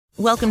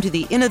Welcome to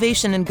the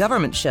Innovation in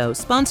Government Show,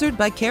 sponsored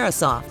by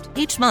Carahsoft.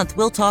 Each month,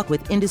 we'll talk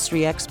with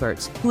industry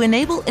experts who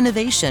enable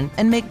innovation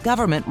and make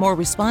government more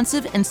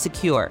responsive and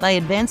secure by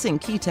advancing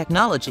key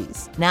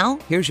technologies. Now,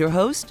 here's your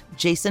host,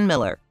 Jason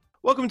Miller.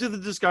 Welcome to the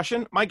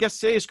discussion. My guest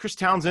today is Chris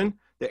Townsend,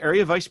 the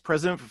Area Vice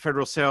President for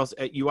Federal Sales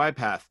at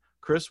UiPath.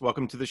 Chris,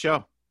 welcome to the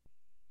show.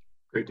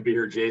 Great to be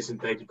here, Jason.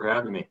 Thank you for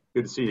having me.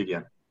 Good to see you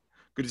again.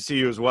 Good to see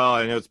you as well.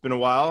 I know it's been a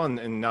while,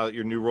 and now that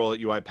your new role at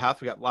UiPath,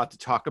 we got a lot to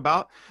talk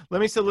about. Let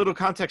me set a little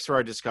context for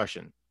our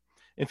discussion.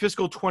 In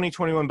fiscal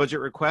 2021 budget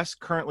requests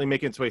currently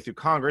making its way through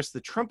Congress,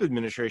 the Trump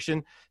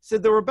administration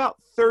said there were about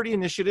 30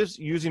 initiatives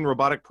using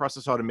robotic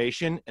process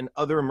automation and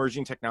other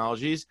emerging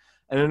technologies,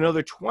 and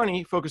another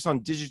 20 focused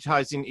on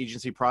digitizing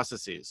agency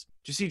processes.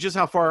 To see just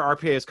how far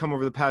RPA has come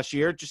over the past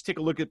year, just take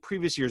a look at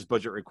previous year's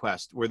budget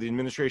request, where the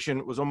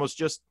administration was almost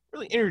just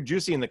really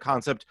introducing the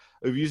concept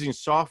of using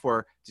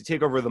software to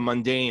take over the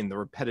mundane, the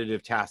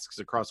repetitive tasks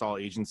across all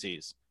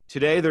agencies.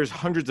 Today, there's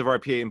hundreds of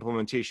RPA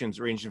implementations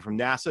ranging from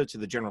NASA to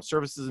the General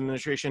Services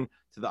Administration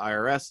to the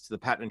IRS to the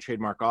Patent and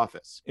Trademark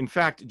Office. In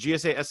fact,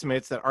 GSA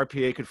estimates that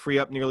RPA could free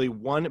up nearly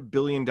 $1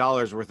 billion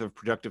worth of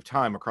productive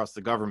time across the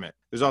government.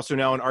 There's also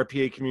now an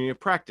RPA community of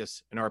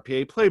practice, an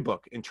RPA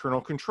playbook, internal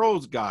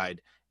controls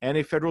guide, and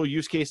a federal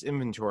use case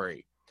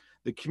inventory.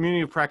 The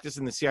community of practice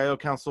and the CIO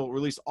Council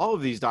released all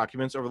of these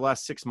documents over the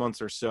last 6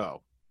 months or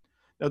so.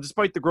 Now,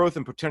 despite the growth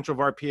and potential of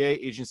RPA,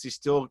 agencies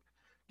still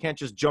can't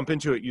just jump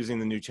into it using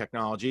the new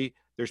technology.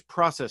 There's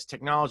process,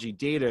 technology,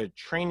 data,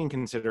 training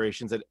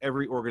considerations that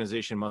every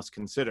organization must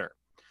consider.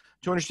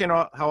 To understand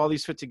how all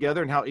these fit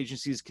together and how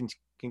agencies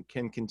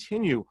can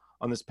continue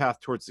on this path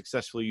towards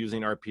successfully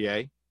using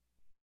RPA,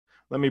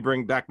 let me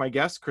bring back my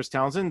guest, Chris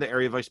Townsend, the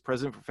Area Vice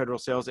President for Federal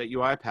Sales at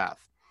UiPath.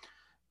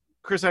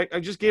 Chris, I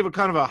just gave a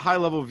kind of a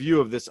high-level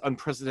view of this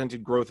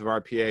unprecedented growth of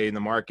RPA in the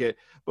market,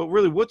 but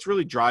really, what's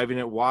really driving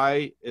it?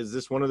 Why is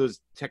this one of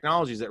those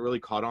technologies that really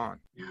caught on?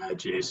 Yeah,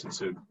 Jason,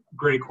 so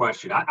great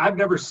question. I've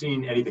never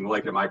seen anything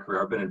like it in my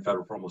career. I've been in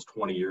federal for almost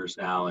 20 years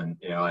now, and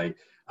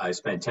I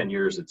spent 10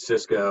 years at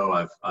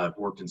Cisco. I've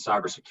worked in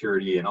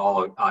cybersecurity and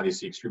all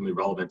obviously extremely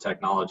relevant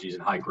technologies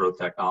and high growth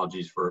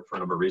technologies for a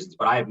number of reasons.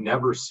 But I have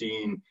never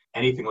seen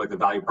anything like the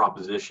value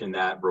proposition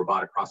that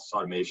robotic process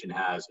automation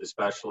has,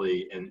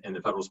 especially in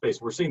the federal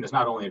space. We're seeing this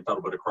not only in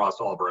federal, but across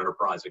all of our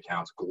enterprise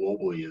accounts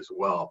globally as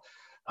well.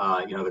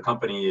 The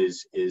company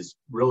is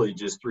really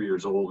just 3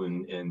 years old,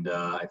 and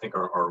I think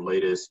our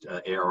latest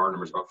ARR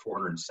number is about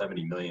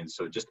 470 million.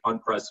 So just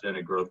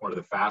unprecedented growth, one of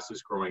the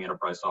fastest growing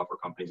enterprise software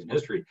companies in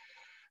history.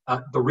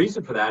 The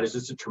reason for that is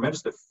just the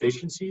tremendous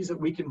efficiencies that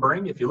we can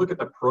bring. If you look at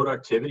the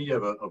productivity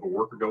of a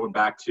worker going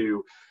back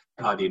to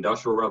the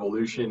Industrial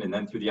Revolution and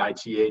then through the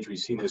IT age, we've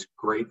seen this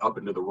great up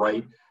and to the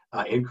right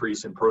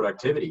increase in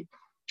productivity.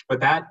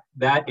 But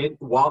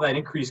while that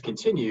increase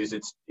continues,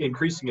 it's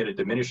increasing at a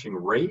diminishing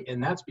rate,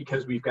 and that's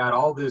because we've got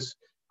all this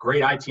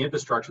great IT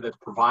infrastructure that's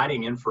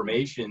providing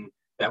information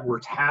that we're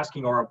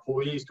tasking our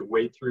employees to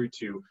wade through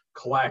to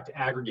collect,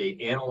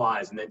 aggregate,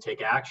 analyze, and then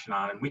take action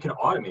on, and we can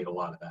automate a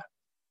lot of that.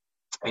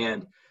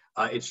 And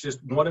it's just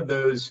one of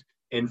those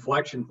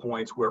inflection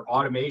points where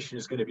automation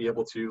is going to be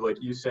able to, like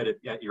you said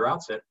at your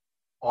outset,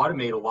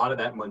 automate a lot of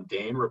that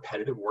mundane,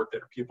 repetitive work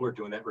that people are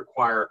doing that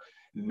require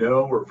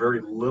no or very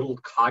little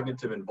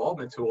cognitive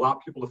involvement to allow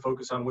people to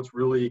focus on what's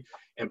really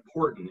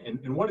important.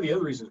 And one of the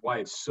other reasons why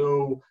it's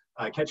so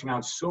catching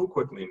on so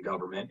quickly in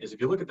government is if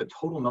you look at the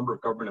total number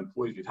of government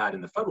employees we've had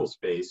in the federal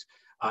space,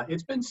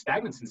 it's been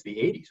stagnant since the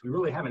 80s. We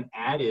really haven't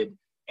added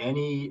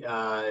any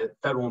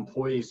federal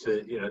employees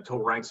to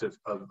total ranks of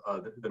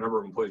the number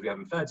of employees we have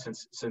in Fed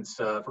since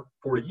for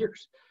 40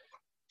 years.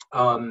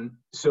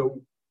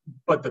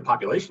 But the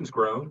population's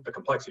grown, the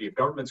complexity of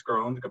government's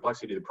grown, the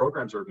complexity of the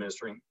programs we're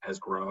administering has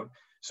grown.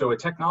 So a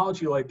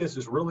technology like this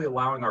is really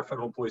allowing our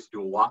federal employees to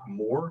do a lot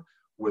more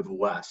with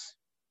less.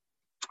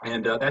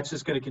 And that's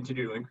just going to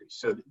continue to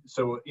increase.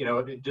 So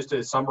just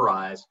to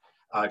summarize,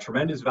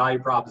 tremendous value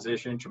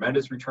proposition,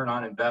 tremendous return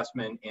on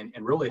investment, and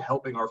really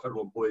helping our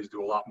federal employees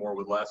do a lot more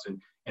with less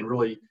and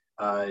really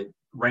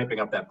ramping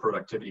up that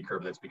productivity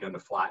curve that's begun to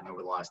flatten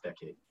over the last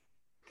decade.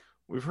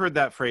 We've heard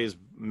that phrase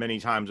many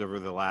times over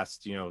the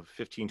last,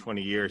 15,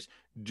 20 years,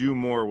 do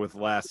more with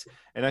less.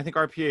 And I think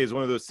RPA is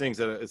one of those things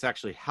that is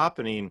actually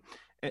happening.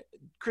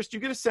 Chris, do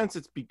you get a sense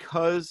it's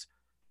because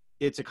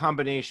it's a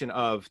combination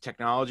of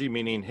technology,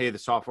 meaning, hey, the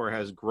software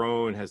has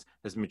grown, has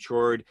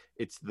matured,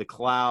 it's the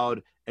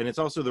cloud, and it's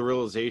also the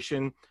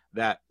realization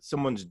that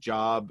someone's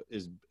job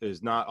is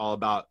not all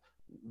about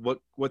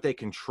what they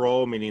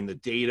control, meaning the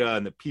data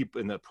and the people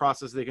and the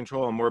process they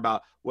control, and more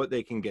about what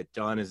they can get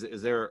done.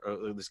 Is there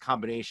this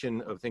combination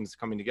of things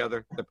coming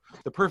together,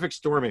 the perfect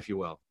storm, if you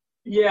will?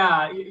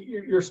 Yeah,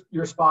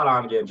 you're spot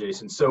on again,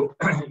 Jason. So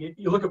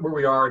you look at where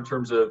we are in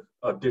terms of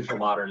digital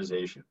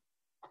modernization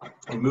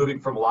and moving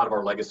from a lot of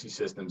our legacy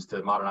systems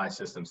to modernized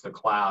systems, to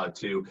cloud,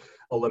 to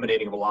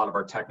eliminating a lot of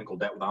our technical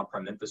debt with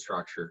on-prem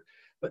infrastructure.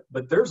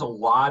 But there's a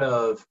lot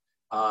of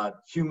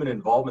human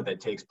involvement that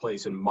takes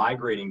place in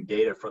migrating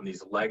data from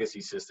these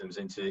legacy systems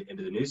into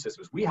the new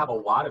systems. We have a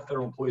lot of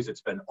federal employees that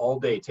spend all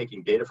day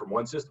taking data from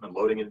one system and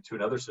loading it into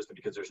another system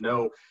because there's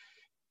no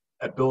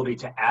ability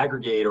to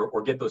aggregate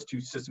or get those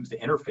two systems to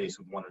interface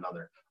with one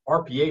another.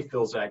 RPA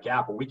fills that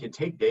gap where we can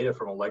take data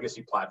from a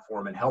legacy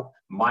platform and help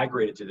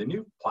migrate it to the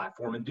new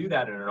platform and do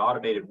that in an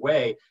automated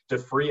way to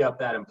free up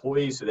that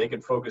employee so they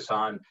can focus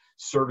on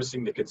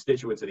servicing the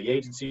constituents of the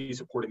agency,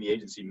 supporting the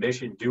agency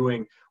mission,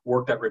 doing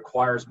work that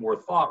requires more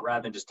thought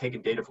rather than just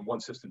taking data from one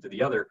system to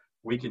the other.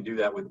 We can do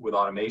that with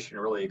automation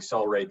and really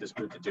accelerate this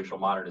move to digital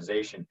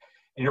modernization.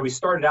 And, we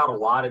started out a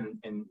lot and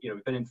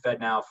we've been in Fed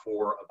now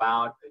for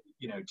about,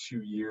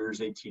 2 years,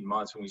 18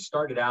 months. When we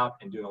started out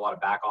and doing a lot of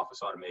back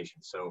office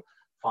automation. So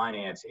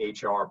finance,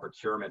 HR,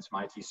 procurement,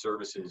 some IT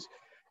services.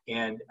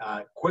 And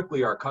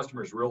quickly our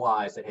customers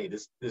realized that, hey,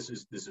 this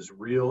is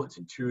real, it's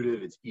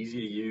intuitive, it's easy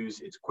to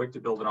use, it's quick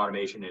to build an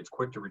automation, and it's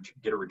quick to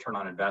get a return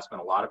on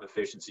investment, a lot of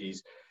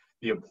efficiencies.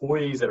 The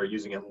employees that are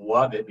using it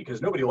love it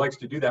because nobody likes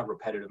to do that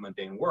repetitive,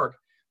 mundane work.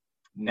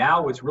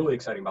 Now what's really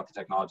exciting about the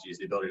technology is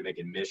the ability to make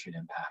a mission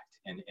impact.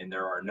 And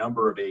there are a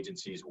number of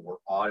agencies where we're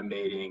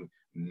automating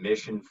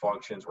mission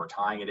functions, we're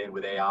tying it in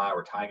with AI,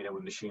 we're tying it in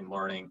with machine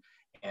learning.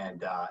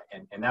 And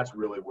that's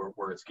really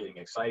where it's getting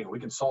exciting. We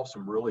can solve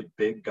some really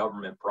big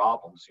government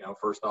problems.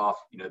 First off,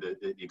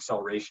 the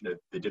acceleration of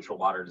the digital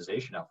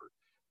modernization effort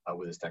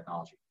with this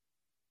technology.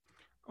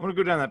 I want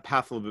to go down that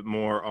path a little bit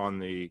more on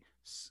the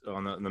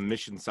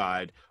mission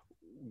side.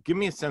 Give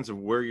me a sense of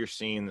where you're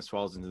seeing this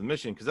falls into the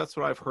mission, because that's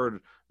what I've heard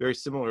very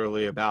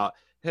similarly about.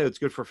 Hey, it's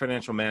good for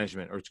financial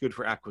management, or it's good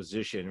for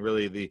acquisition.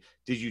 Really,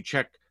 did you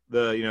check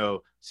the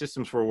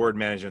systems for award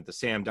management, the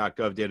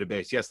SAM.gov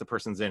database? Yes, the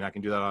person's in. I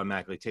can do that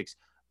automatically. It takes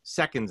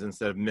seconds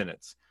instead of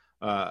minutes.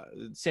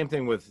 Same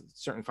thing with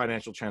certain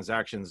financial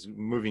transactions.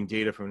 Moving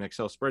data from an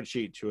Excel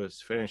spreadsheet to a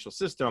financial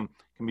system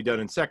can be done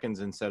in seconds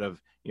instead of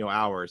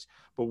hours.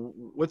 But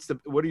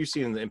what are you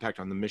seeing the impact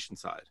on the mission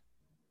side?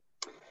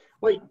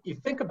 Well, you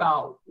think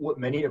about what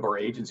many of our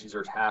agencies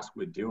are tasked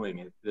with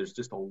doing. There's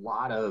just a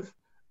lot of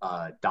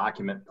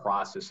document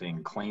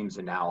processing, claims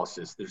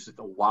analysis. There's just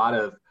a lot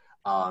of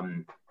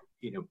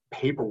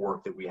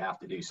paperwork that we have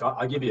to do. So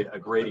I'll give you a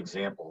great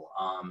example.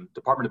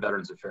 Department of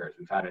Veterans Affairs.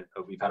 We've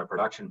had a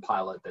production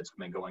pilot that's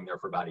been going there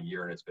for about a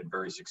year, and it's been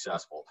very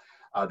successful.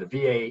 The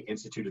VA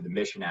instituted the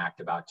Mission Act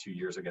about 2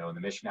 years ago, and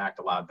the Mission Act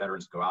allowed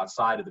veterans to go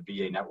outside of the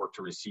VA network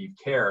to receive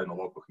care in the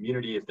local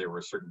community if they were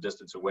a certain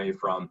distance away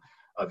from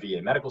a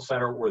VA medical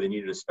center, or they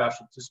needed a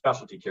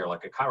specialty care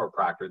like a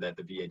chiropractor that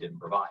the VA didn't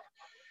provide.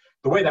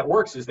 The way that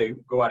works is they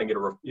go out and get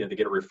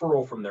a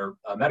referral from their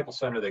medical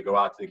center. They go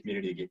out to the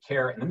community to get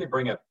care, and then they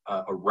bring a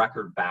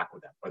record back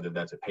with them, whether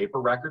that's a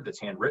paper record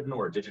that's handwritten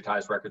or a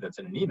digitized record that's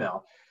in an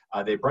email.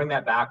 They bring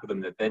that back with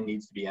them that then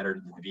needs to be entered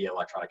into the VA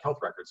electronic health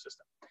record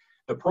system.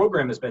 The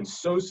program has been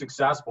so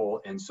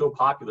successful and so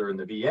popular in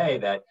the VA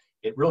that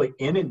it really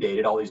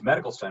inundated all these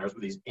medical centers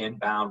with these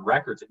inbound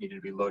records that needed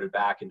to be loaded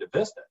back into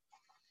Vista.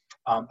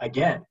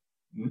 Again,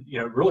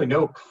 really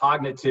no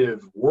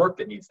cognitive work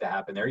that needs to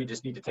happen there. You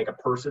just need to take a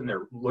person,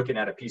 they're looking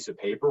at a piece of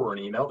paper or an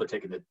email, they're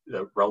taking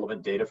the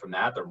relevant data from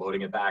that, they're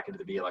loading it back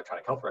into the VA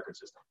electronic health record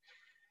system.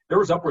 There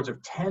was upwards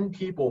of 10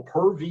 people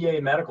per VA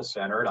medical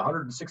center at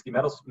 160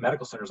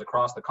 medical centers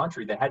across the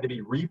country that had to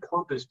be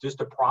repurposed just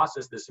to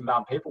process this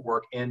inbound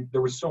paperwork. And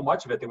there was so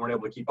much of it, they weren't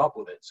able to keep up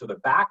with it. So the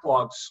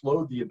backlog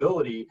slowed the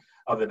ability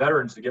of the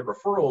veterans to get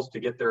referrals to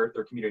get their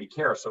community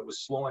care. So it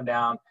was slowing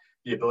down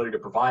the ability to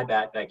provide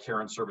that care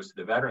and service to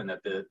the veteran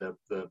that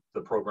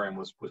the program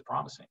was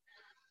promising.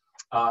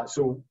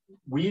 So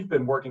we've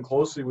been working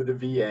closely with the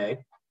VA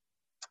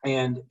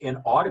and in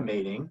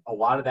automating a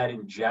lot of that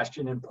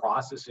ingestion and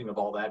processing of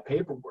all that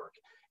paperwork.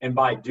 And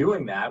by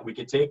doing that, we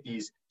could take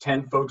these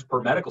 10 folks per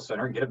medical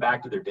center and get it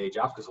back to their day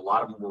jobs, because a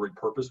lot of them were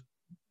repurposed.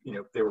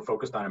 They were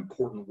focused on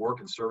important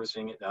work and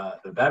servicing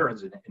the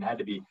veterans and had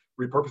to be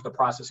repurposed to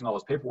processing all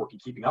this paperwork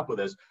and keeping up with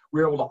this.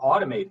 We were able to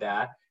automate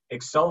that,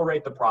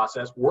 accelerate the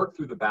process, work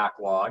through the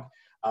backlog,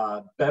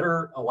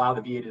 better allow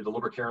the VA to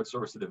deliver care and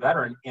service to the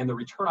veteran, and the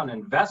return on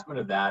investment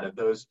of that, of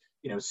those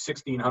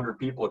 1,600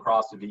 people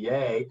across the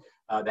VA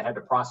that had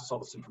to process all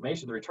this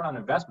information, the return on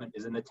investment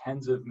is in the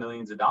tens of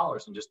millions of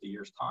dollars in just a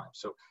year's time.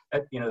 So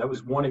that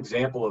was one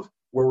example of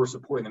where we're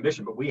supporting the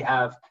mission. But we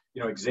have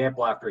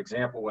example after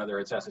example, whether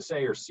it's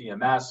SSA or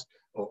CMS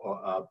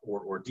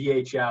or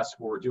DHS,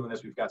 where we're doing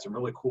this. We've got some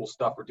really cool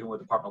stuff we're doing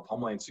with the Department of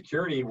Homeland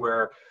Security,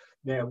 where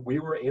we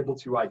were able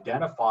to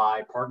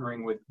identify,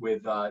 partnering with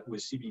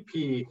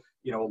CBP,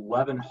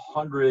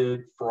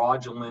 1,100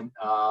 fraudulent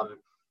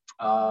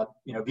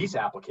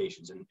visa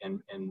applications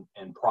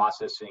and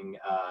processing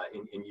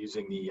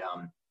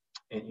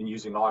in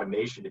using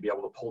automation to be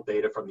able to pull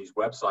data from these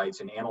websites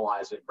and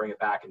analyze it and bring it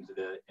back into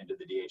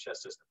the DHS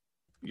system.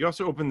 You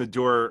also opened the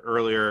door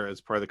earlier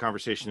as part of the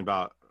conversation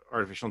about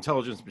artificial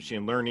intelligence,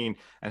 machine learning,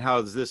 and how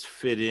does this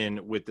fit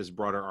in with this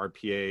broader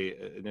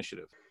RPA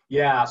initiative?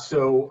 Yeah,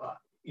 so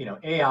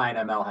AI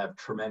and ML have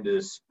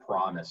tremendous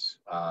promise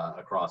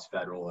across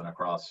federal and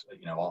across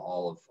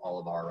all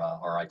of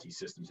our IT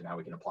systems, and how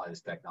we can apply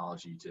this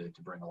technology to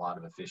bring a lot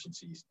of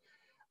efficiencies.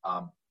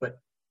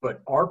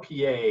 But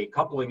RPA,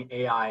 coupling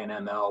AI and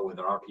ML with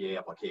an RPA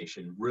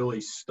application,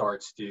 really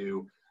starts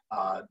to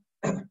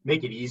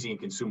make it easy and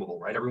consumable,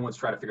 right? Everyone's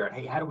trying to figure out,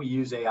 hey, how do we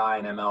use AI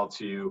and ML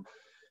to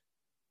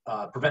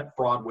prevent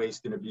fraud,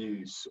 waste, and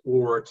abuse,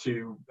 or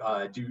to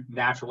do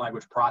natural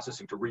language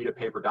processing to read a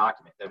paper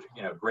document. That's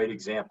a great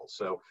example.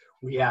 So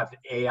we have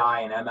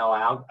AI and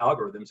ML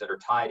algorithms that are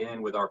tied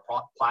in with our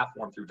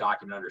platform through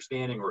document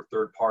understanding or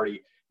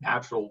third-party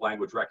natural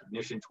language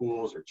recognition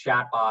tools or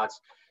chatbots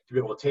to be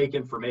able to take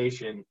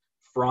information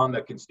from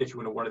a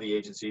constituent of one of the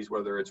agencies,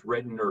 whether it's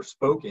written or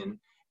spoken,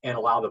 and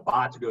allow the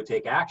bot to go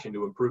take action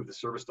to improve the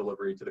service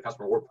delivery to the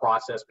customer, or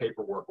process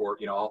paperwork, or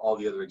all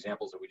the other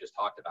examples that we just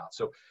talked about.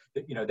 So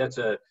that's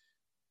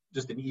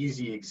just an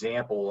easy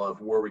example of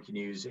where we can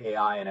use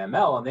AI and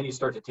ML, and then you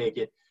start to take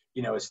it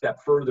a step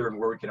further, and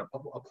where we can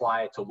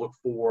apply it to look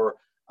for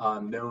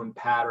known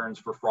patterns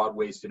for fraud,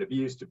 waste, and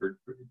abuse to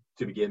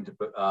begin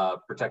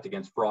to protect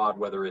against fraud,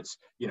 whether it's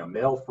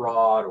mail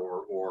fraud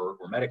or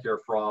Medicare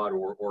fraud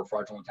or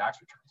fraudulent tax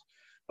returns.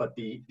 But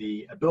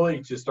the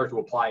ability to start to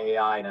apply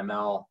AI and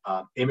ML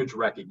image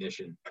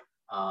recognition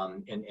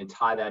and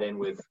tie that in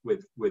with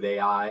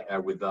AI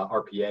with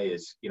RPA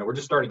is we're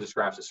just starting to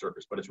scratch the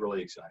surface, but it's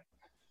really exciting.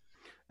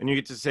 And you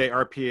get to say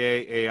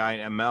RPA, AI,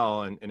 and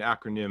ML, and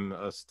acronym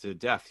us to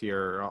death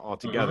here all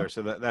together.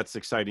 So that's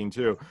exciting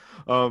too.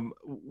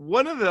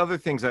 One of the other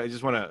things I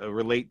just want to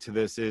relate to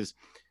this is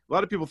a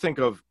lot of people think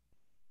of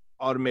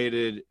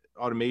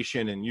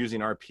automation and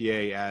using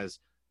RPA as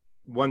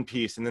one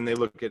piece, and then they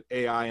look at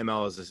AI,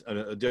 ML as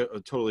a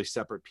totally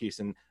separate piece.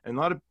 And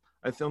I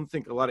don't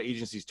think a lot of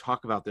agencies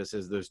talk about this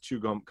as those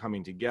two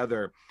coming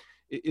together.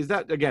 Is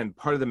that, again,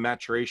 part of the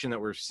maturation that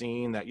we're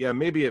seeing, that,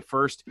 maybe at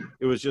first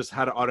it was just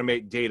how to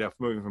automate data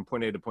moving from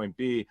point A to point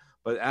B,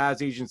 but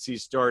as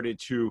agencies started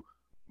to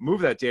move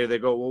that data, they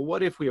go, well,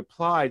 what if we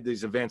applied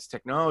these advanced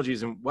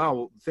technologies, and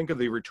wow, think of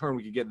the return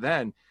we could get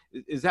then.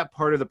 Is that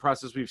part of the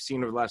process we've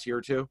seen over the last year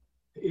or two?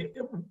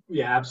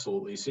 Yeah,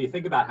 absolutely. So you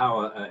think about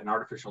how an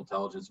artificial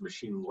intelligence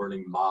machine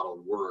learning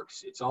model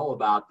works. It's all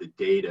about the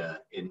data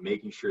and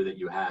making sure that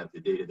you have the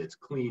data that's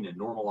clean and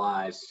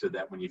normalized, so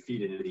that when you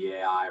feed it into the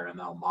AI or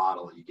ML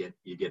model, you get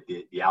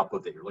the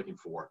output that you're looking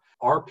for.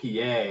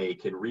 RPA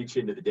can reach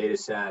into the data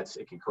sets,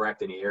 it can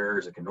correct any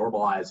errors, it can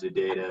normalize the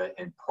data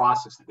and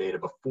process the data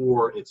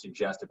before it's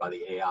ingested by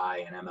the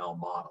AI and ML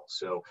model.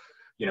 So,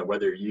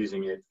 whether you're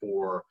using it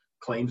for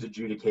claims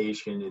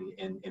adjudication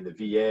in the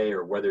VA,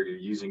 or whether you're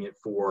using it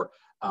for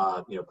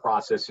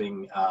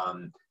processing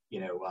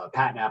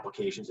patent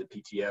applications at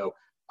PTO,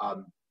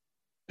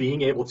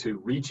 being able to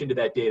reach into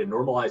that data,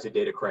 normalize the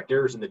data, correct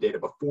errors in the data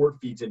before it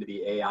feeds into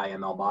the AI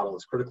ML model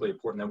is critically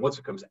important. Then once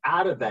it comes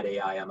out of that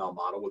AI ML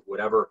model with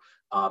whatever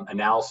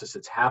analysis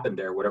that's happened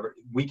there, whatever,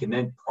 we can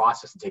then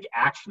process and take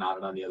action on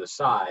it on the other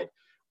side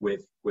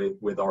with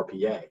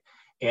RPA.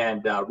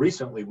 And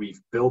recently we've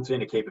built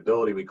in a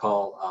capability we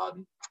call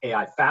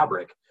AI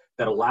Fabric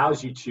that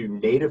allows you to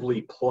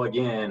natively plug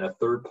in a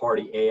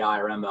third-party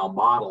AI or ML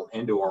model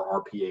into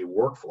our RPA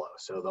workflow.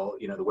 So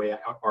the way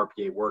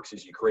RPA works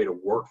is you create a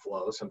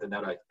workflow, something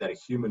that a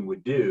human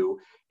would do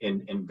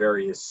in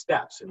various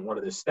steps. And one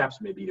of the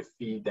steps may be to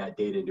feed that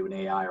data into an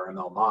AI or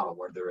ML model,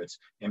 whether it's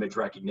image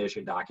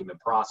recognition, document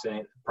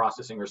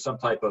processing, or some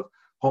type of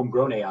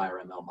homegrown AI or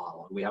ML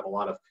model. And we have a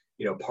lot of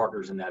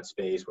partners in that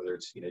space, whether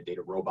it's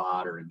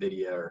DataRobot or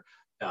NVIDIA, or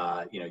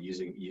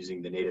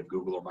using the native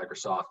Google or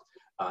Microsoft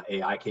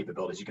AI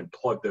capabilities. You can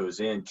plug those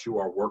into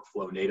our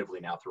workflow natively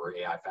now through our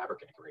AI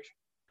Fabric integration.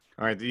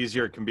 All right, the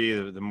easier it can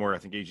be, the more I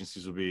think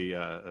agencies will be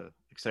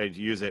excited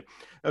to use it.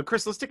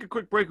 Chris, let's take a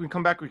quick break. When we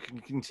come back, we can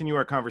continue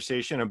our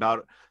conversation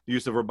about the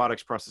use of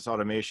robotics process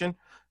automation.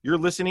 You're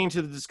listening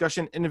to the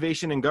discussion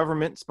Innovation in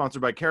Government,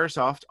 sponsored by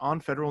Carahsoft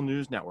on Federal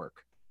News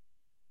Network.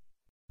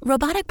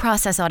 Robotic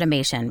process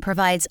automation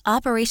provides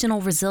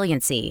operational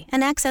resiliency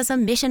and acts as a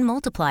mission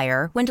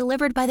multiplier when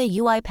delivered by the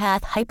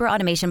UiPath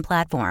Hyperautomation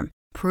Platform.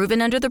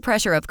 Proven under the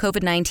pressure of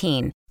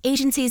COVID-19,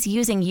 agencies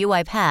using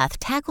UiPath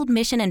tackled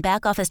mission and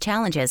back-office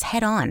challenges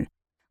head-on.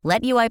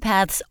 Let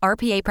UiPath's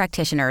RPA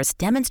practitioners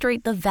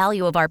demonstrate the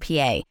value of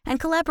RPA and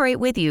collaborate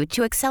with you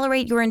to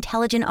accelerate your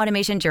intelligent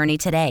automation journey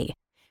today.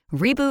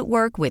 Reboot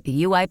work with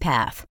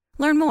UiPath.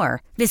 Learn more.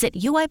 Visit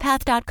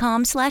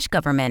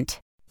uipath.com/government.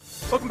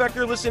 Welcome back.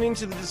 You're listening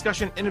to the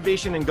discussion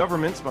Innovation in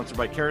Government, sponsored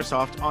by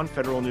Carahsoft on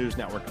Federal News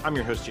Network. I'm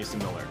your host, Jason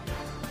Miller.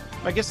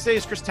 My guest today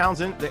is Chris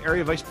Townsend, the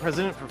Area Vice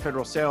President for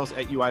Federal Sales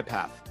at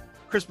UiPath.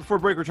 Chris, before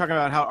break, we're talking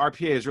about how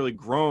RPA has really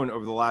grown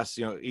over the last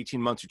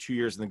 18 months or 2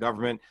 years in the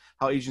government,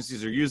 how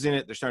agencies are using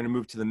it. They're starting to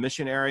move to the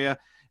mission area.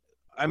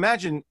 I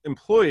imagine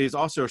employees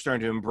also are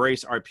starting to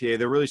embrace RPA.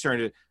 They're really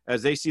starting to,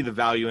 as they see the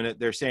value in it,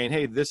 they're saying,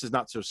 hey, this is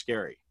not so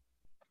scary.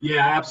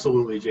 Yeah,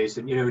 absolutely,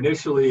 Jason.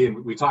 Initially,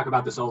 and we talk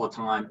about this all the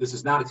time, this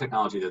is not a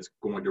technology that's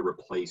going to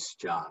replace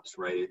jobs,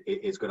 right?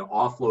 It's going to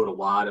offload a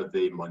lot of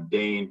the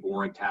mundane,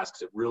 boring tasks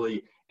that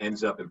really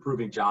ends up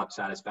improving job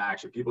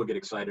satisfaction. People get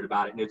excited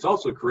about it. And it's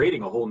also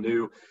creating a whole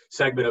new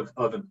segment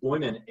of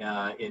employment,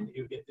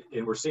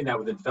 and we're seeing that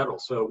within federal.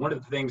 So one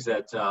of the things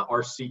that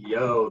our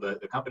CEO,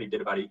 the company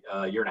did about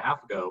a year and a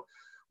half ago,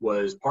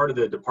 was part of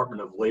the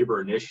Department of Labor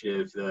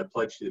initiative, the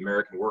Pledge to the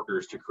American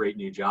Workers to create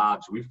new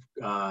jobs. We've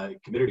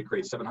committed to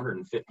create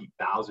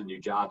 750,000 new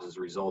jobs as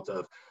a result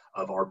of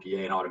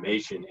RPA and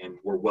automation, and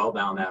we're well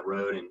down that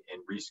road, and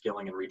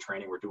reskilling and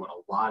retraining. We're doing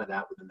a lot of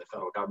that within the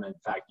federal government.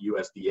 In fact,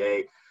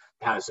 USDA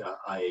has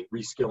a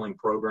reskilling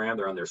program.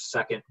 They're on their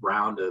second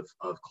round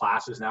of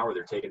classes now, where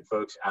they're taking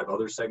folks out of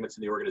other segments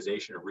in the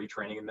organization and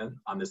retraining them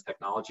on this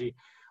technology.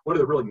 One of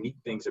the really neat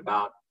things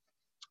about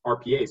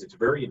RPA is it's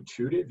very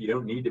intuitive. You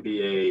don't need to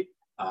be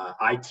a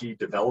IT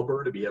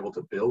developer to be able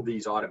to build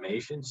these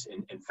automations.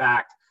 In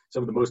fact,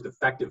 some of the most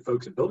effective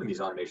folks in building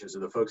these automations are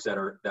the folks that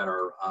are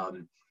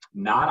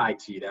not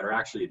IT, that are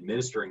actually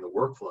administering the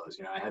workflows.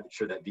 You know, I had to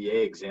share that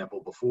VA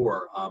example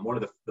before. One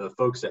of the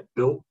folks that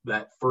built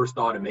that first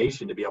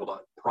automation to be able to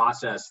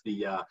process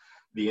the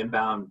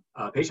inbound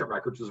patient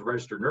records was a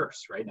registered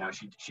nurse. Right now,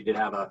 she did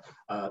have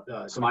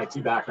some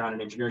IT background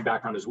and engineering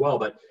background as well,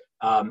 but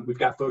we've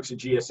got folks at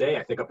GSA,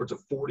 I think upwards of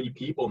 40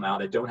 people now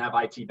that don't have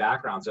IT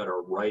backgrounds that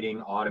are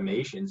writing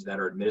automations that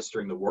are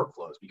administering the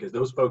workflows, because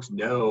those folks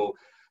know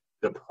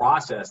the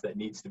process that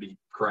needs to be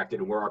corrected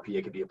and where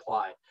RPA can be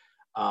applied.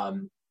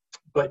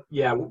 But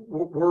yeah,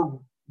 we're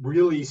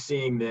really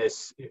seeing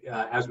this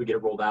as we get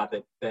it rolled out,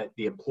 that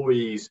the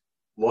employees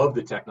love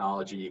the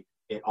technology.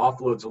 It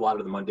offloads a lot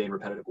of the mundane,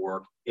 repetitive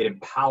work. It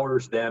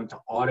empowers them to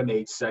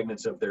automate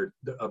segments of their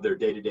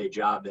day-to-day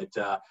job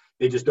that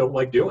they just don't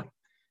like doing.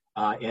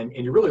 And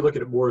you really look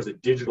at it more as a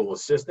digital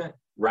assistant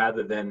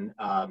rather than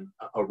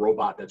a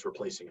robot that's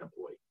replacing an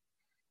employee.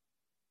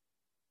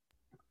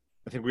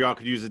 I think we all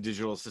could use a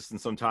digital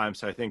assistant sometimes.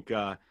 So I think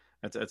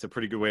that's a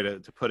pretty good way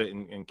to put it,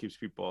 and keeps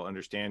people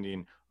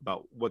understanding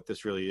about what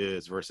this really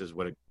is versus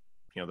what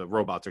the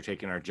robots are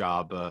taking our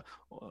job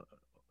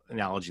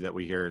analogy that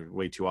we hear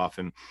way too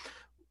often.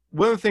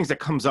 One of the things that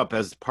comes up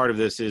as part of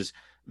this is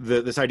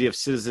this idea of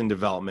citizen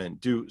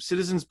development. Do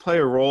citizens play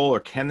a role, or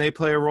can they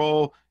play a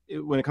role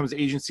when it comes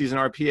to agencies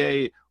and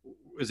RPA?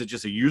 Is it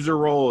just a user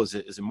role? Is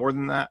it more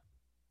than that?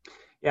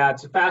 Yeah,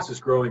 it's the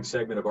fastest growing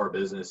segment of our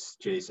business,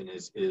 Jason,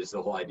 is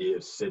the whole idea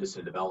of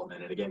citizen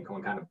development. And again,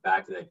 going kind of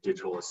back to that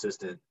digital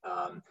assistant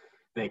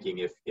thinking,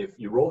 if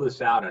you roll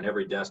this out on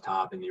every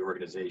desktop in the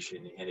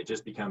organization, and it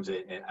just becomes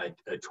a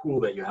tool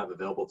that you have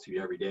available to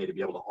you every day to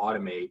be able to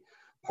automate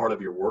part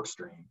of your work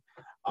stream.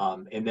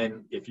 And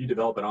then if you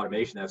develop an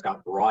automation that's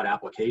got broad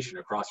application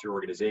across your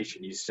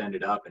organization, you send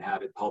it up and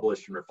have it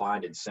published and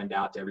refined and send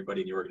out to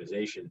everybody in the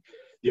organization,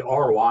 the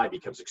ROI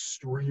becomes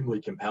extremely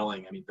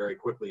compelling, very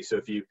quickly. So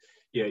if you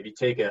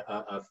take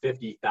a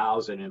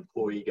 50,000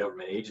 employee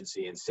government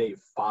agency and save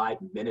 5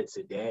 minutes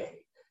a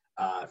day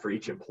for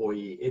each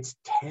employee, it's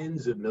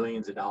tens of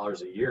millions of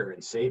dollars a year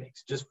in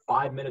savings. Just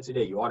 5 minutes a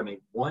day. You automate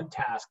one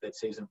task that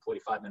saves an employee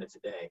 5 minutes a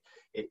day.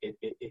 It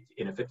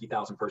in a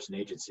 50,000 person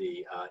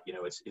agency,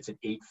 it's an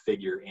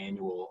 8-figure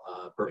annual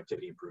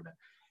productivity improvement.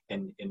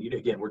 And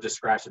again, we're just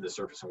scratching the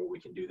surface on what we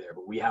can do there.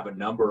 But we have a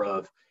number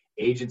of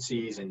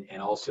agencies and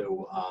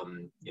also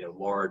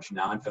large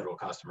non-federal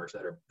customers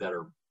that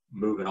are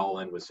moving all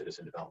in with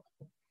citizen development.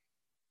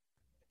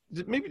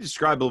 Maybe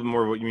describe a little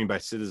more what you mean by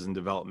citizen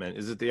development.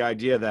 Is it the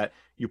idea that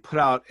you put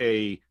out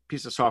a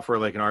piece of software,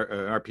 like an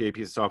RPA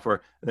piece of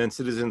software, and then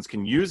citizens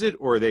can use it,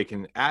 or they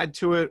can add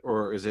to it,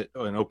 or is it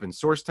an open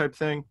source type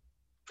thing?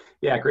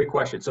 Yeah, great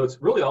question. So it's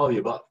really all of the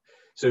above.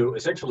 So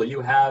essentially,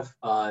 you have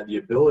the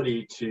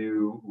ability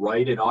to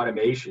write an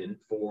automation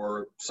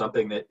for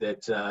something that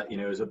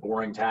is a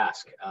boring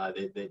task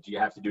that you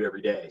have to do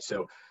every day.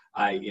 So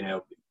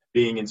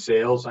being in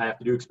sales, I have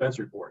to do expense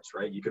reports,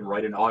 right? You can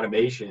write an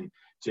automation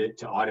to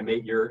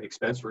automate your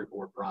expense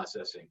report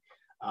processing.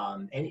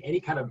 Any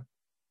kind of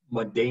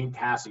mundane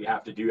tasks that you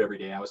have to do every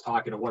day. I was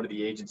talking to one of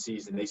the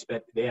agencies, and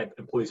they had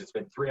employees that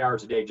spent 3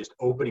 hours a day just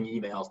opening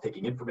emails,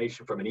 taking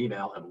information from an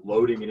email and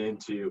loading it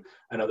into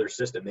another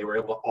system. They were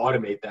able to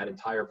automate that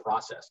entire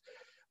process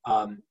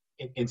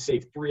and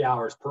save 3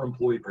 hours per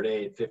employee per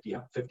day at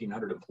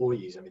 1,500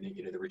 employees.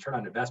 The return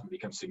on investment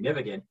becomes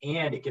significant,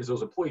 and it gives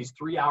those employees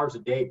 3 hours a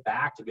day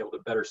back to be able to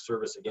better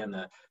service, again,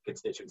 the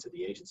constituents of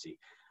the agency.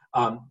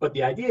 But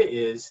the idea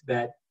is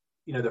that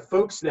the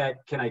folks that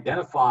can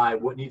identify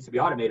what needs to be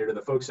automated are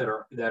the folks that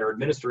are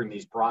administering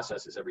these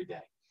processes every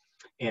day.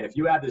 And if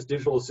you have this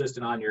digital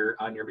assistant on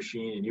your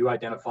machine and you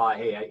identify,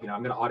 hey,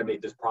 I'm going to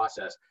automate this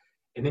process,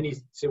 and then you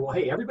say, well,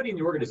 hey, everybody in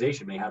the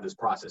organization may have this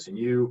process, and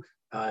you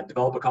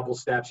develop a couple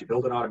steps, you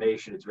build an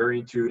automation, it's very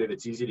intuitive,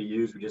 it's easy to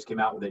use. We just came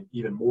out with an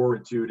even more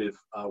intuitive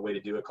way to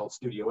do it called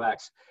Studio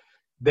X.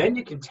 Then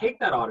you can take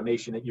that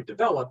automation that you've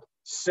developed,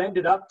 send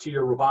it up to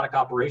your robotic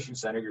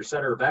operations center, your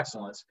center of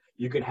excellence.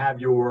 You can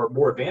have your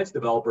more advanced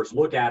developers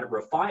look at it,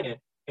 refine it,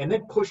 and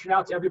then push it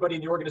out to everybody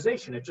in the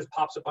organization. It just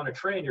pops up on a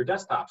tray in your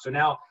desktop. So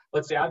now,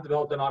 let's say I've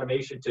developed an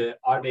automation to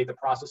automate the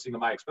processing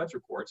of my expense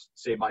reports,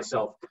 save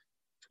myself,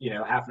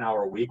 half an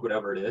hour a week,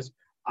 whatever it is.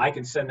 I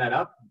can send that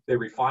up, they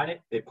refine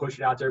it, they push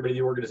it out to everybody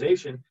in the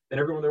organization, then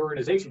everyone in the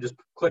organization just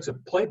clicks a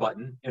play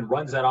button and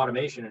runs that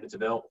automation and it's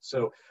available.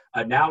 So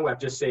now I've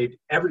just saved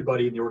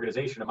everybody in the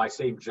organization in my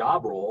same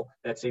job role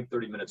that same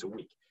 30 minutes a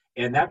week.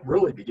 And that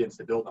really begins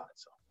to build on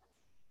itself.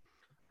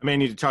 I may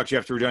need to talk to you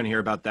after we're done here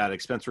about that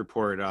expense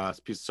report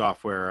piece of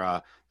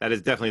software. That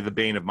is definitely the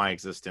bane of my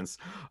existence.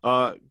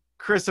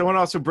 Chris, I want to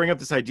also bring up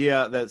this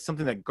idea that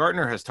something that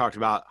Gartner has talked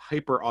about,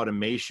 hyper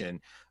automation.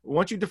 Why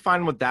don't you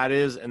define what that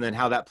is and then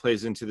how that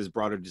plays into this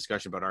broader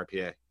discussion about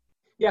RPA?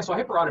 Yeah, so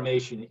hyper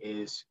automation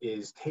is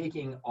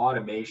taking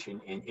automation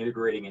and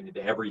integrating it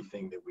into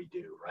everything that we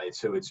do, right?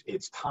 So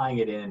it's tying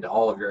it into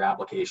all of your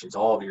applications,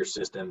 all of your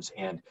systems,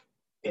 and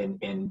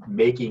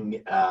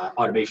making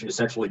automation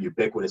essentially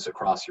ubiquitous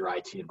across your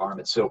IT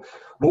environment. So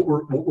what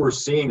we're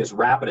seeing is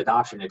rapid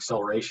adoption and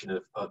acceleration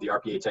of the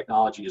RPA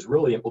technology is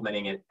really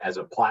implementing it as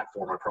a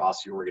platform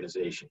across the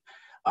organization.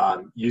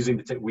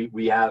 Using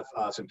we have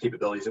some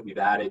capabilities that we've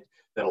added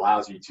that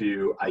allows you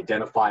to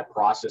identify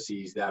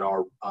processes that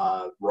are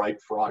ripe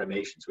for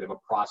automation. So we have a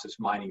process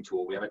mining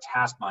tool, we have a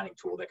task mining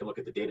tool that can look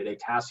at the day-to-day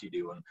tasks you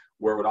do and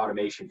where would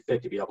automation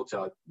fit to be able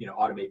to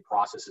automate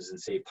processes and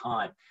save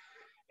time.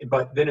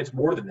 But then it's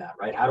more than that,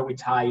 right? How do we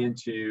tie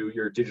into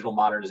your digital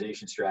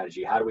modernization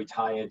strategy? How do we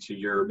tie into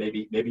your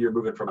maybe you're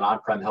moving from an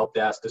on-prem help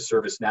desk to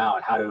ServiceNow,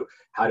 and how to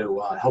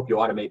help you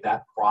automate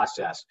that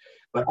process?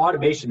 But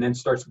automation then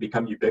starts to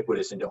become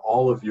ubiquitous into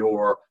all of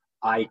your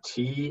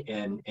IT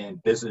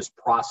and business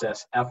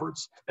process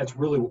efforts. That's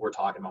really what we're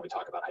talking about when we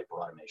talk about hyper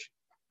automation.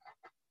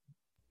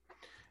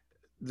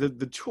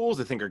 The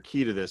tools I think are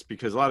key to this,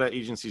 because a lot of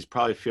agencies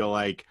probably feel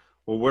like,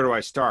 well, where do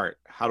I start?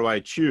 How do I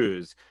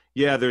choose?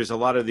 Yeah, there's a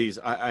lot of these.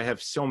 I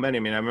have so many. I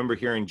mean, I remember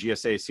hearing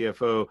GSA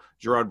CFO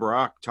Gerard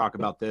Barak talk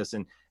about this,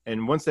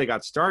 and once they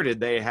got started,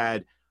 they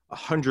had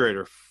 100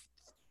 or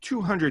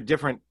 200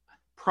 different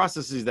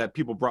processes that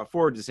people brought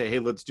forward to say, hey,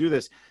 let's do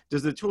this.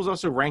 Does the tools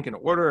also rank in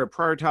order or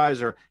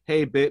prioritize, or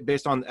hey,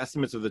 based on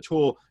estimates of the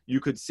tool, you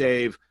could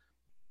save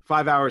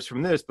 5 hours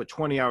from this, but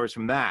 20 hours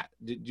from that?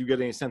 Did you get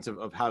any sense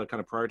of how to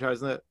kind of prioritize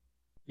that?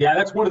 Yeah,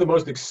 that's one of the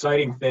most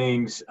exciting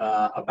things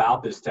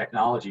about this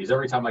technology is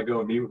every time I go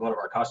and meet with one of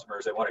our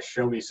customers, they want to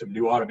show me some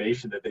new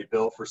automation that they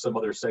built for some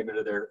other segment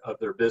of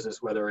their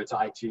business, whether it's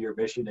IT or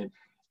mission.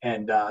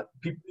 And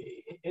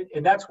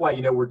that's why,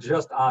 we're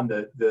just on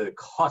the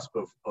cusp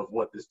of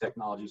what this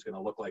technology is going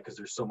to look like, because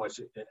there's so much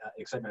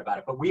excitement about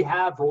it. But we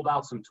have rolled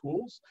out some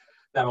tools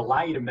that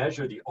allow you to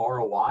measure the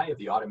ROI of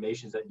the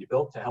automations that you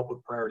built to help with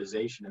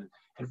prioritization.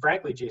 And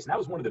frankly, Jason, that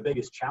was one of the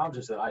biggest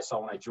challenges that I saw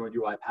when I joined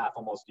UiPath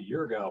almost a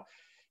year ago.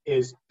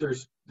 Is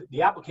there's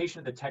the application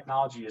of the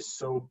technology is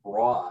so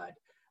broad.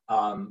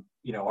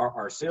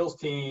 Our sales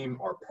team,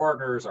 our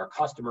partners, our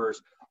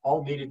customers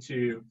all needed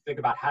to think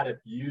about how to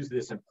use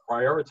this and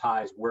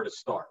prioritize where to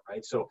start,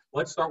 right? So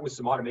let's start with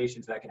some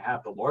automations that can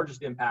have the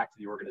largest impact to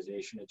the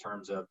organization in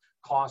terms of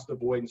cost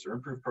avoidance or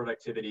improved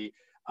productivity,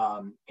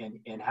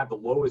 and have the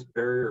lowest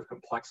barrier of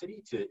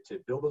complexity to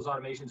build those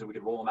automations, and we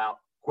can roll them out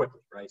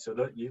quickly, right?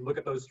 So you look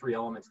at those three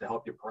elements to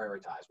help you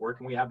prioritize. Where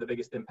can we have the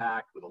biggest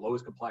impact with the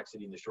lowest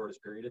complexity in the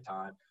shortest period of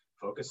time?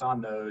 Focus on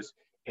those.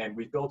 And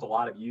we've built a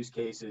lot of use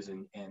cases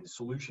and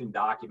solution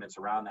documents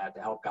around that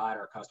to help guide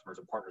our customers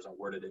and partners on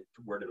where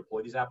to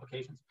deploy these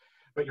applications.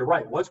 But you're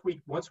right. Once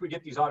we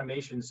get these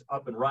automations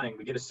up and running,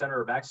 we get a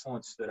center of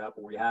excellence stood up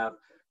where we have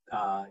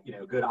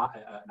good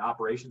an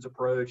operations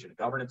approach and a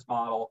governance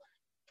model.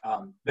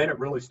 Then it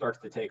really starts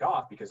to take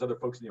off because other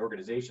folks in the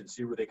organization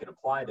see where they can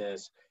apply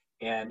this.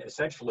 And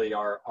essentially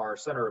our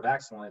center of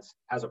excellence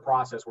has a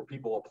process where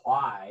people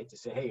apply to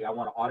say, hey, I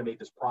want to automate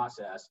this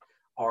process.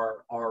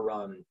 Our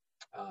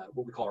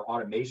what we call our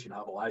automation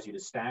hub allows you to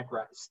stack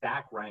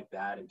rank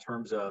that in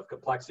terms of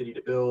complexity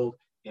to build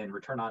and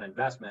return on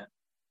investment,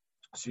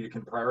 so you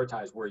can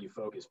prioritize where you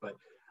focus. But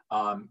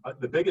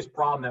the biggest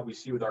problem that we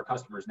see with our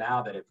customers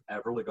now that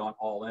have really gone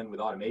all in with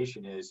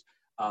automation is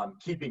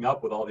keeping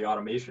up with all the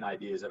automation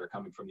ideas that are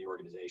coming from the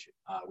organization,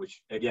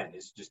 which again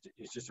is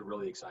just a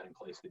really exciting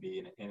place to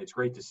be. And it's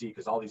great to see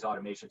because all these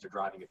automations are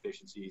driving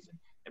efficiencies and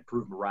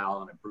improve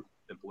morale and improve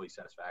employee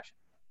satisfaction.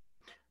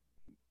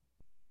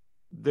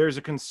 There's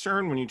a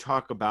concern when you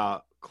talk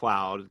about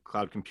cloud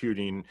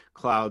computing,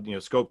 cloud,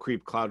 scope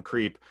creep, cloud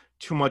creep,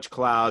 too much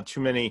cloud, too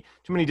many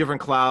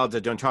different clouds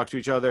that don't talk to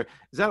each other.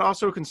 Is that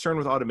also a concern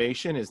with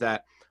automation? Is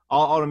that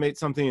I'll automate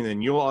something and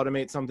then you'll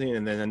automate something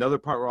and then another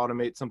part will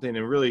automate something,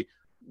 and really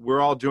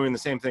we're all doing the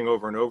same thing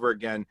over and over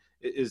again?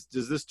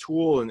 Does this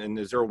tool and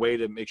is there a way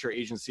to make sure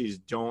agencies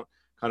don't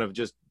kind of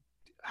just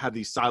have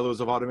these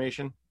silos of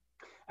automation?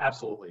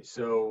 Absolutely.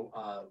 So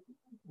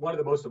one of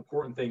the most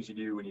important things you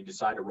do when you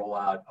decide to roll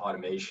out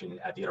automation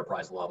at the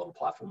enterprise level, the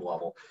platform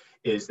level,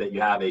 is that you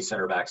have a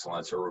center of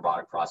excellence or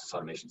robotic process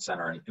automation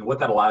center. And what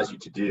that allows you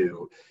to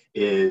do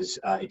is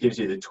it gives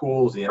you the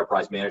tools, the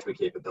enterprise management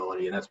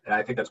capability. And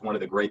I think that's one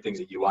of the great things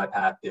that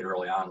UiPath did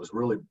early on, was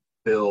really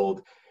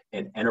build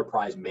an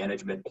enterprise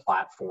management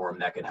platform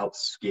that can help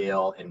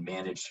scale and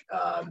manage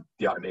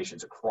the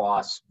automations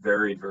across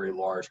very, very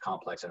large,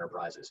 complex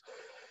enterprises.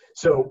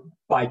 So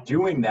by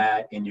doing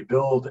that, and you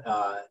build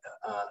a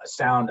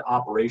sound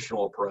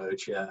operational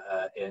approach, and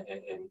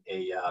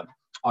a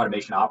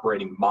automation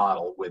operating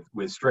model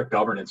with strict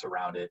governance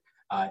around it,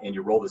 and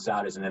you roll this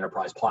out as an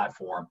enterprise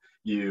platform,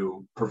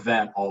 you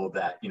prevent all of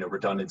that,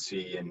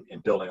 redundancy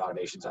and building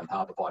automations on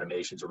top of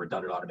automations or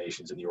redundant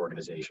automations in the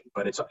organization.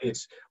 But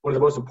it's one of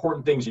the most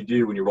important things you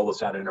do when you roll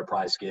this out at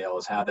enterprise scale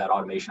is have that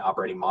automation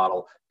operating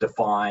model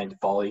defined,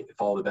 follow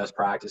the best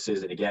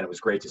practices. And again, it was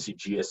great to see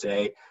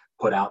GSA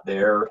put out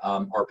their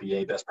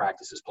RPA best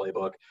practices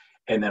playbook,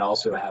 and then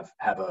also have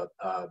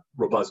a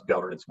robust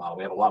governance model.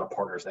 We have a lot of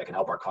partners that can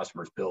help our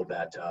customers build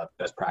that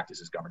best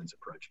practices governance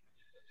approach.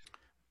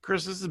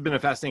 Chris, this has been a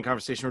fascinating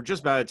conversation. We're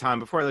just about out of time.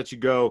 Before I let you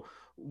go,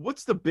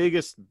 what's the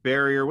biggest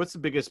barrier? What's the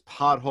biggest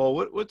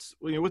pothole? What's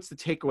the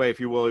takeaway, if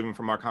you will, even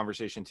from our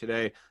conversation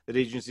today, that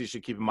agencies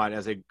should keep in mind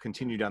as they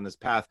continue down this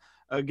path?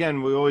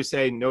 Again, we always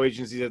say no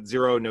agencies at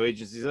 0, no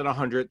agencies at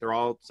 100. They're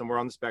all somewhere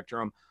on the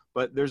spectrum.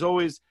 But there's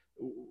always,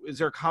 is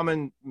there a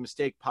common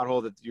mistake,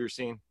 pothole that you're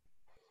seeing?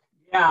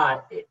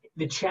 Yeah,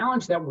 the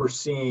challenge that we're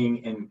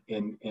seeing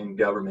in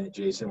government,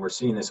 Jason, we're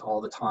seeing this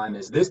all the time,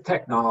 is this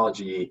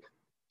technology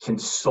can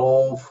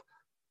solve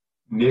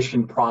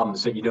mission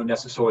problems that you don't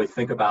necessarily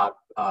think about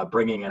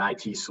bringing an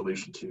IT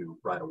solution to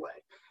right away.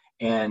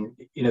 And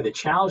the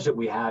challenge that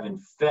we have in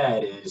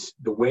Fed is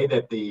the way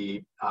that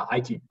the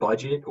IT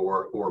budget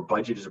or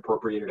budget is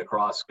appropriated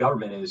across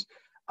government is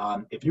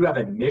if you have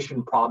a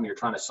mission problem you're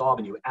trying to solve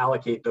and you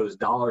allocate those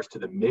dollars to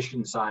the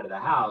mission side of the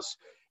house,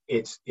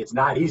 it's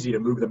not easy to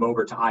move them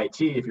over to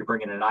IT if you're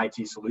bringing an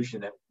IT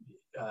solution that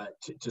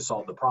to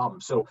solve the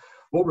problem. So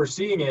what we're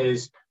seeing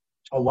is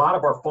a lot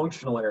of our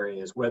functional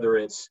areas, whether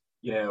it's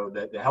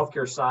the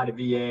healthcare side of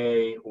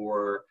VA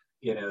or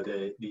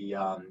the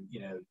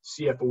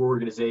CFO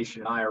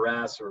organization,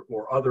 IRS,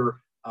 or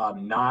other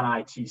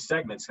non-IT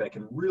segments that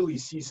can really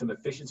see some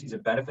efficiencies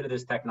and benefit of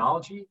this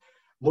technology,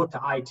 look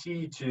to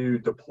IT to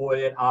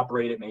deploy it,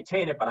 operate it,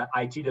 maintain it, but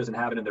IT doesn't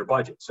have it in their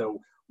budget.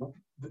 So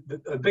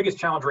the biggest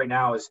challenge right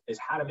now is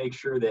how to make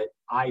sure that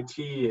IT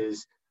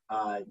is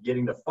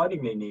getting the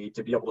funding they need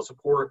to be able to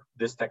support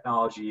this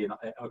technology and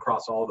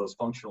across all those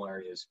functional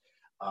areas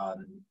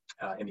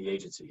in the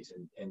agencies.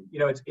 And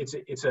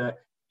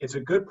it's a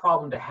good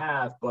problem to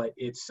have, but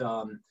it's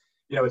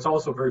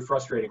also very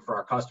frustrating for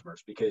our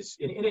customers because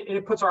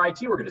it puts our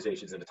IT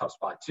organizations in a tough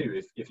spot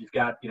too. If you've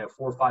got 4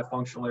 or 5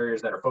 functional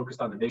areas that are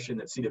focused on the mission,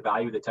 that see the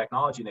value of the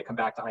technology, and they come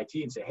back to IT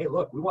and say, hey,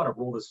 look, we want to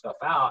roll this stuff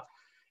out,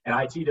 and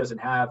IT doesn't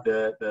have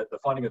the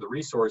funding or the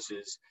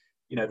resources,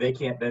 they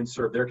can't then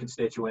serve their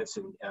constituents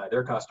and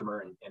their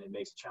customer, and it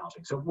makes it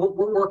challenging. So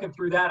we're working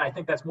through that. I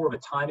think that's more of a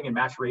timing and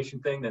maturation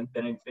thing than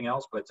anything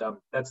else, but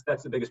that's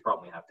the biggest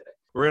problem we have today.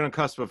 We're on the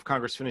cusp of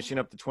Congress finishing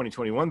up the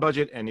 2021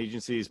 budget and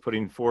agencies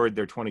putting forward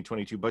their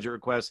 2022 budget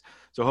requests.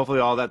 So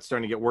hopefully all that's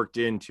starting to get worked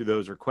into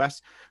those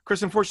requests.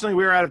 Chris, unfortunately,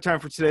 we are out of time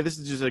for today. This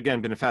has just,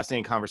 again, been a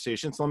fascinating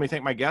conversation. So let me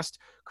thank my guest,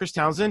 Chris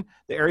Townsend,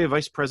 the Area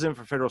Vice President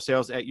for Federal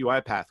Sales at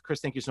UiPath.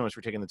 Chris, thank you so much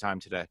for taking the time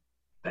today.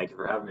 Thank you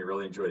for having me.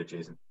 Really enjoyed it,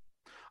 Jason.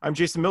 I'm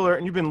Jason Miller,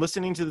 and you've been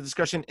listening to the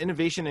discussion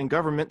Innovation in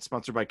Government,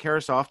 sponsored by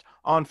Carahsoft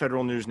on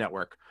Federal News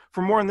Network.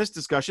 For more on this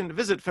discussion,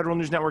 visit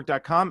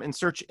federalnewsnetwork.com and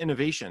search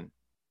innovation.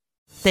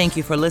 Thank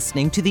you for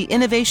listening to the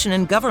Innovation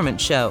in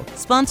Government Show,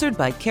 sponsored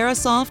by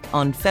Carahsoft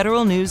on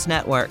Federal News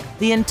Network.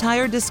 The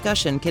entire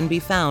discussion can be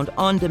found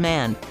on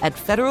demand at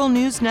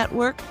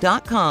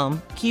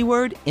federalnewsnetwork.com,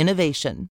 keyword innovation.